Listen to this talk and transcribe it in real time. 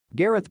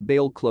Gareth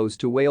Bale close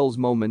to Wales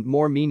moment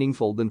more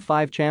meaningful than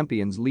 5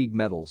 Champions League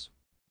medals.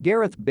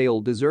 Gareth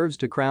Bale deserves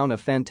to crown a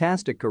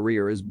fantastic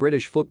career as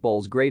British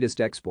football's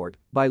greatest export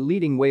by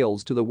leading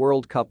Wales to the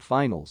World Cup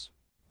finals.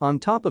 On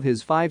top of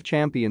his 5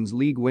 Champions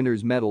League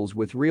winners' medals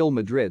with Real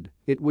Madrid,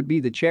 it would be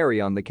the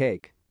cherry on the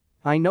cake.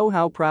 I know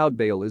how proud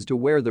Bale is to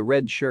wear the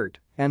red shirt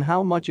and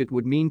how much it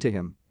would mean to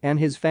him and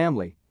his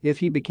family if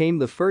he became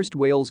the first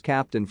Wales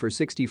captain for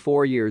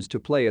 64 years to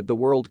play at the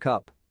World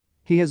Cup.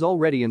 He has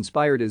already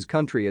inspired his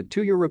country at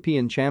 2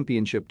 European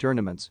Championship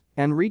tournaments,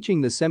 and reaching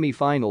the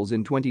semi-finals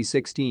in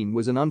 2016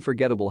 was an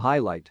unforgettable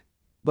highlight.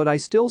 But I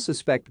still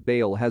suspect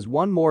Bale has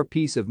one more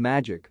piece of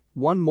magic,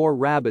 one more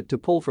rabbit to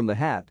pull from the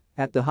hat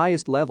at the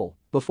highest level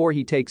before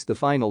he takes the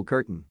final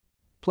curtain.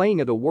 Playing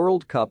at a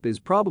World Cup is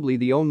probably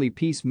the only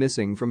piece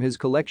missing from his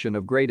collection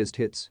of greatest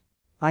hits.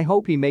 I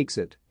hope he makes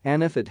it,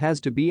 and if it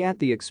has to be at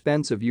the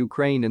expense of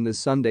Ukraine in this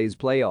Sunday's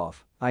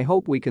playoff, I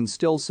hope we can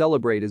still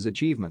celebrate his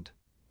achievement.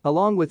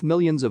 Along with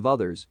millions of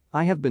others,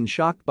 I have been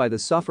shocked by the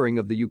suffering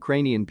of the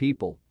Ukrainian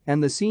people,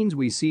 and the scenes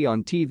we see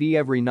on TV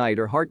every night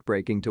are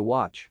heartbreaking to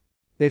watch.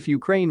 If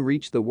Ukraine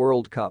reach the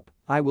World Cup,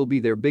 I will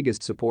be their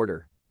biggest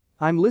supporter.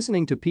 I'm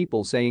listening to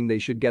people saying they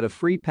should get a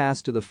free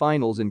pass to the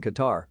finals in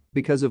Qatar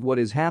because of what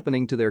is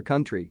happening to their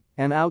country,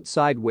 and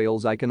outside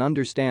Wales I can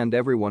understand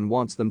everyone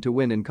wants them to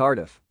win in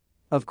Cardiff.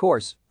 Of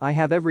course, I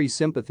have every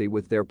sympathy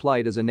with their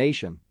plight as a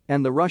nation,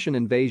 and the Russian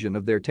invasion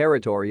of their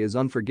territory is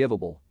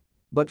unforgivable.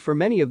 But for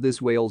many of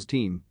this Wales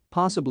team,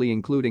 possibly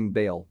including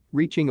Bale,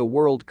 reaching a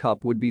World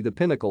Cup would be the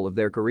pinnacle of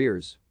their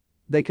careers.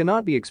 They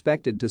cannot be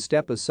expected to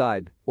step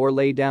aside or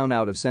lay down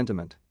out of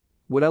sentiment.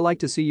 Would I like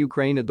to see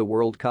Ukraine at the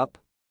World Cup?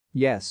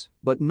 Yes,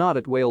 but not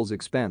at Wales'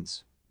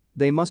 expense.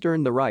 They must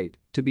earn the right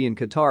to be in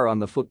Qatar on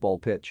the football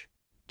pitch.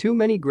 Too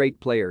many great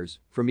players,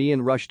 from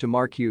Ian Rush to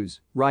Mark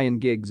Hughes, Ryan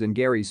Giggs and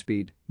Gary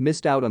Speed,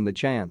 missed out on the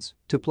chance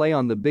to play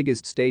on the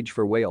biggest stage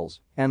for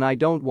Wales, and I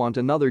don't want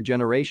another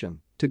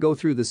generation to go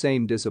through the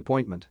same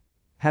disappointment.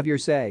 Have your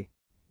say.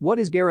 What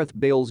is Gareth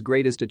Bale's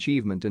greatest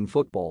achievement in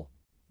football?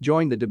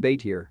 Join the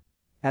debate here.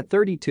 At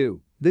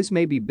 32, this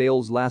may be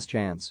Bale's last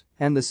chance,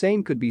 and the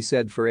same could be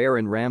said for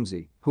Aaron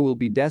Ramsey, who will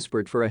be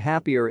desperate for a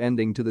happier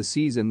ending to the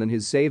season than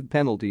his saved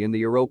penalty in the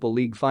Europa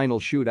League final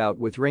shootout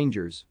with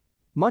Rangers.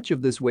 Much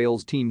of this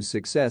Wales team's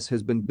success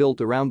has been built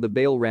around the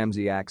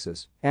Bale-Ramsey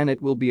axis, and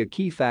it will be a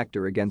key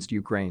factor against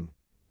Ukraine.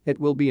 It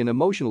will be an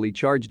emotionally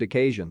charged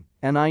occasion,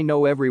 and I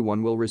know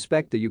everyone will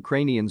respect the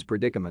Ukrainians'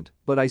 predicament,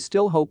 but I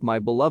still hope my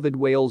beloved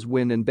Wales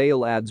win and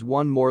Bale adds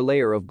one more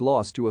layer of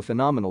gloss to a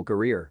phenomenal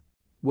career.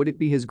 Would it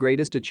be his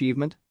greatest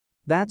achievement?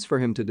 That's for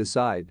him to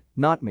decide,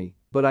 not me,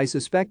 but I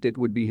suspect it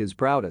would be his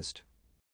proudest.